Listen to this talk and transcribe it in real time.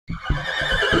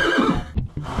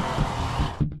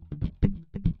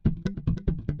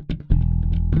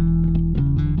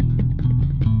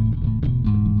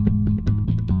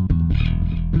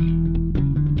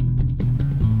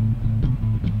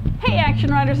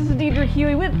Action Riders, this is Deidre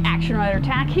Huey with Action Rider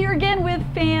Tack, here again with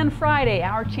Fan Friday,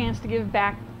 our chance to give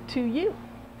back to you.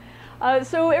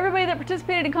 So everybody that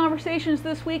participated in conversations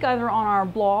this week, either on our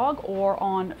blog or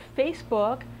on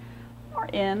Facebook, are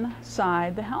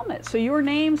inside the helmet. So your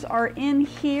names are in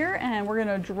here, and we're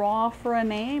going to draw for a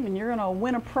name, and you're going to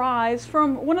win a prize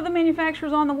from one of the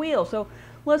manufacturers on the wheel. So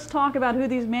let's talk about who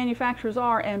these manufacturers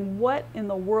are and what in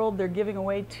the world they're giving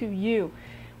away to you.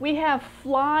 We have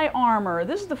Fly Armor.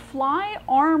 This is the Fly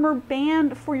Armor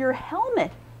band for your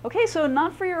helmet. Okay, so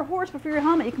not for your horse, but for your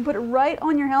helmet. You can put it right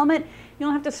on your helmet. You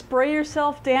don't have to spray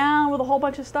yourself down with a whole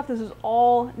bunch of stuff. This is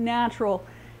all natural.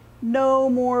 No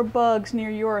more bugs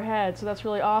near your head, so that's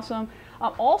really awesome.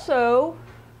 Also,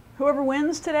 whoever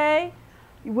wins today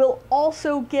will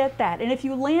also get that. And if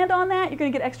you land on that, you're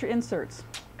gonna get extra inserts.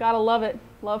 Gotta love it.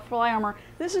 Love Fly Armor.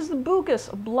 This is the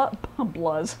Bucas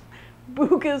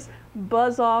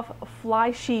Buzz Off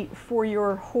Fly Sheet for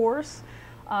your horse,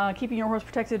 keeping your horse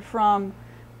protected from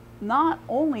not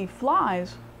only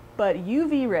flies, but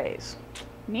UV rays.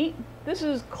 Neat. This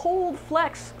is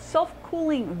Coldflex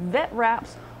self-cooling vet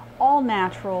wraps, all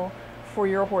natural for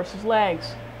your horse's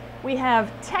legs. We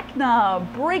have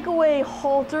Techna breakaway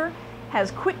halter,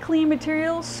 has quick clean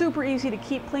material, super easy to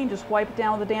keep clean, just wipe it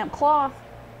down with a damp cloth,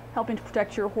 helping to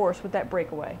protect your horse with that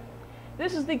breakaway.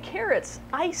 This is the Carrots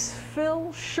Ice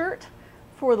Fill shirt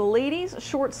for the ladies,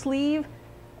 short sleeve,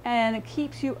 and it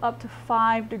keeps you up to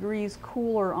 5 degrees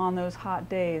cooler on those hot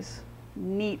days.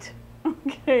 Neat.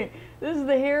 Okay, this is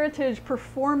the Heritage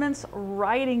Performance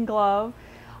Riding Glove.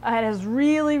 It has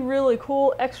really, really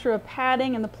cool extra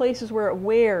padding in the places where it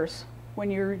wears when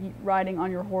you're riding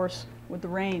on your horse with the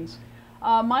reins.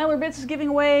 Myler Bits is giving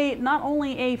away not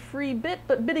only a free bit,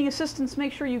 but bitting assistance.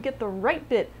 Make sure you get the right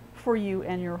bit for you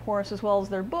and your horse, as well as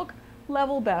their book,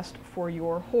 Level Best for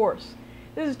Your Horse.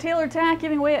 This is Taylor Tack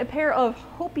giving away a pair of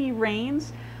Hopi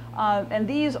reins, and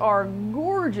these are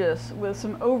gorgeous with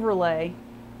some overlay.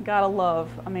 Gotta love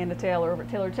Amanda Taylor over at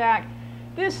Taylor Tack.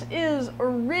 This is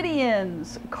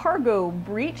Iridian's Cargo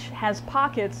Breech, has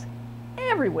pockets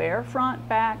everywhere, front,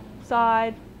 back,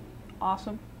 side,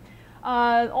 awesome.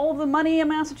 All of the money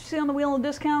amounts that you see on the wheel and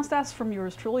discounts, that's from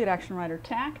yours truly at Action Rider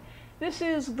Tack. This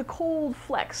is the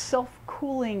Coldflex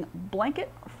self-cooling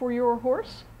blanket for your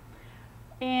horse.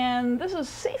 And this is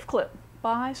Safe Clip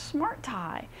by Smart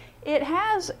Tie. It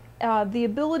has the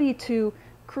ability to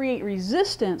create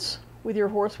resistance with your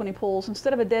horse when he pulls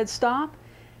instead of a dead stop,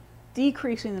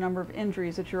 decreasing the number of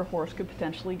injuries that your horse could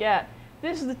potentially get.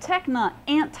 This is the Techna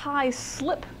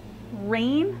anti-slip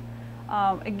rein.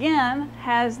 Again,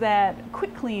 has that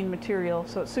quick clean material,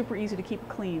 so it's super easy to keep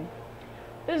clean.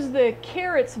 This is the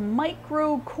Carrots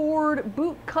Micro Cord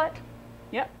Boot Cut.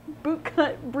 Yep, boot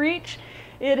cut breech.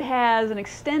 It has an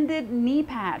extended knee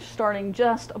patch starting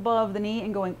just above the knee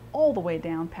and going all the way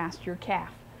down past your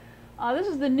calf. This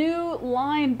is the new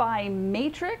line by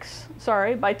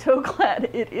by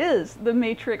Toclad. It is the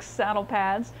Matrix saddle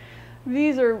pads.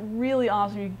 These are really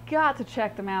awesome. You got to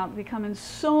check them out. They come in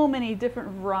so many different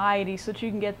varieties so that you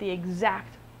can get the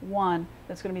exact one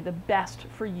that's going to be the best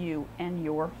for you and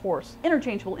your horse.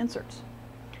 Interchangeable inserts.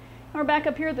 We're back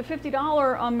up here at the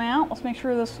 $50 amount. Let's make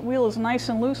sure this wheel is nice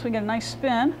and loose. We get a nice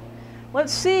spin.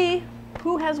 Let's see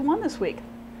who has won this week.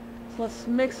 So let's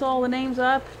mix all the names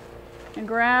up and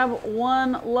grab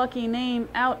one lucky name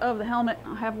out of the helmet.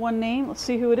 I have one name. Let's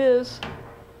see who it is.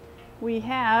 We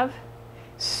have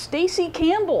Stacey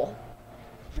Campbell.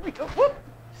 Here we go. Whoop!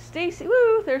 Stacey.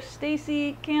 Woo! There's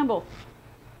Stacey Campbell.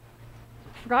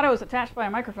 Forgot I was attached by a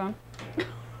microphone.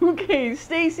 Okay,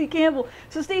 Stacey Campbell.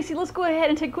 So Stacey, let's go ahead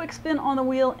and take a quick spin on the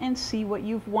wheel and see what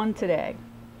you've won today.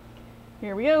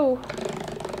 Here we go.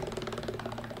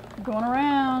 Going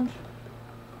around.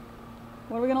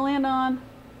 What are we gonna land on?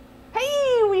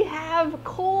 Hey, we have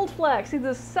Coldflex. See,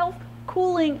 the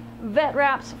self-cooling vet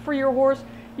wraps for your horse.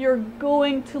 You're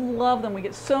going to love them. We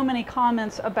get so many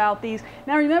comments about these.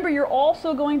 Now remember, you're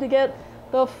also going to get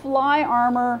the Fly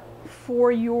Armor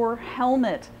for your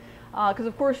helmet. Because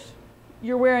of course,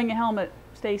 you're wearing a helmet,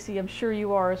 Stacey. I'm sure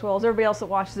you are, as well as everybody else that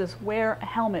watches this. Wear a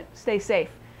helmet. Stay safe.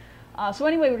 So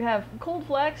anyway, we have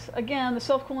Coldflex, again, the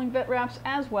self-cooling vet wraps,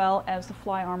 as well as the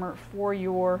Fly Armor for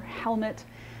your helmet.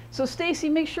 So Stacey,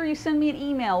 make sure you send me an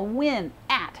email,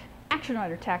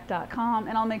 win@actionridertack.com,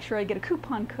 and I'll make sure I get a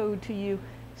coupon code to you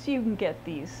so you can get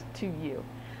these to you.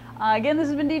 Again, this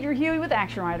has been Deidre Huey with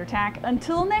Action Rider Tack.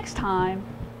 Until next time,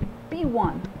 be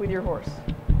one with your horse.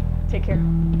 Take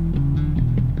care.